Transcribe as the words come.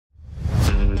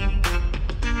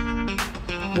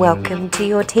Welcome to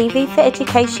your TV for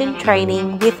Education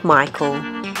training with Michael.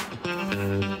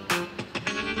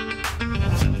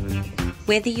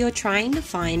 Whether you're trying to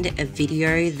find a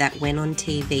video that went on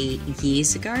TV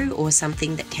years ago or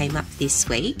something that came up this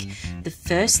week, the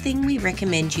first thing we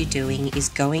recommend you doing is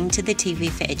going to the TV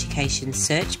for Education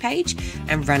search page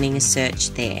and running a search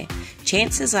there.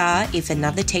 Chances are, if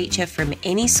another teacher from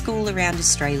any school around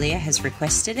Australia has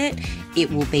requested it,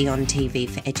 it will be on TV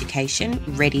for Education,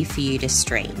 ready for you to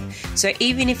stream. So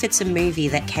even if it's a movie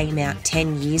that came out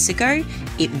 10 years ago,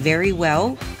 it very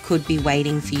well could be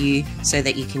waiting for you so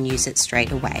that you can use it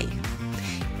straight away.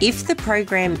 If the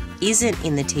program isn't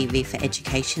in the TV for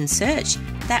Education search,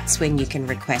 that's when you can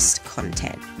request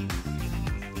content.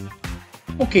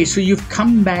 Okay, so you've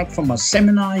come back from a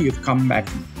seminar, you've come back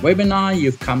from a webinar,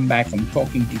 you've come back from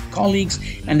talking to colleagues,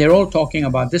 and they're all talking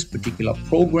about this particular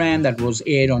program that was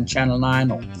aired on Channel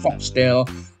 9 or Foxtel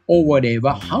or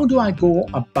whatever. How do I go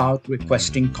about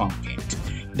requesting content?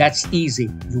 That's easy.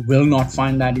 You will not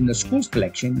find that in the schools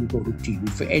collection. You go to TV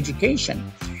for Education.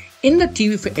 In the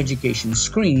TV for Education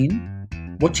screen,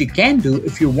 what you can do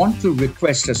if you want to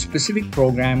request a specific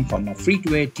program from a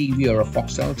free-to-air TV or a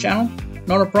Foxtel channel,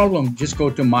 not a problem, just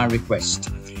go to My Request.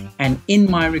 And in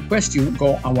My Request, you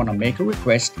go, I want to make a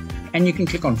request, and you can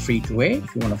click on Free to Air.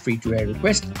 If you want a free to air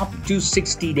request, up to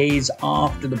 60 days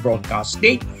after the broadcast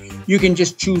date, you can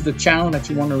just choose the channel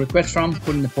that you want to request from,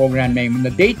 put in the program name and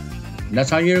the date, and that's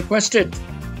how you request it.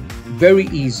 Very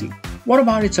easy. What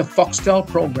about it's a Foxtel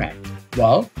program?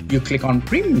 Well, you click on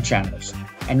Premium Channels,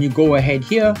 and you go ahead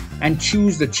here and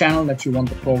choose the channel that you want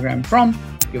the program from.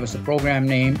 Give us the program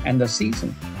name and the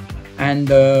season and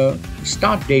the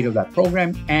start date of that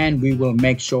program, and we will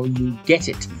make sure you get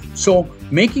it. So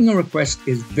making a request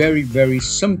is very, very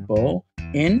simple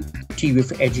in TV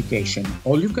for Education.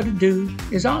 All you've got to do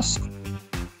is ask.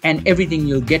 And everything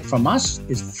you'll get from us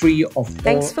is free of all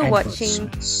Thanks for adverts.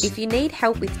 watching. If you need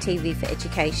help with TV for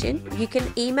Education, you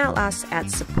can email us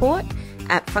at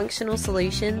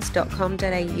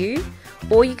support@functionalsolutions.com.au,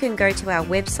 or you can go to our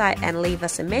website and leave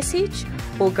us a message,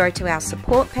 or go to our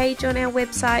support page on our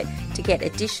website to get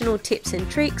additional tips and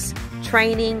tricks,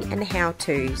 training and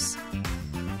how-tos.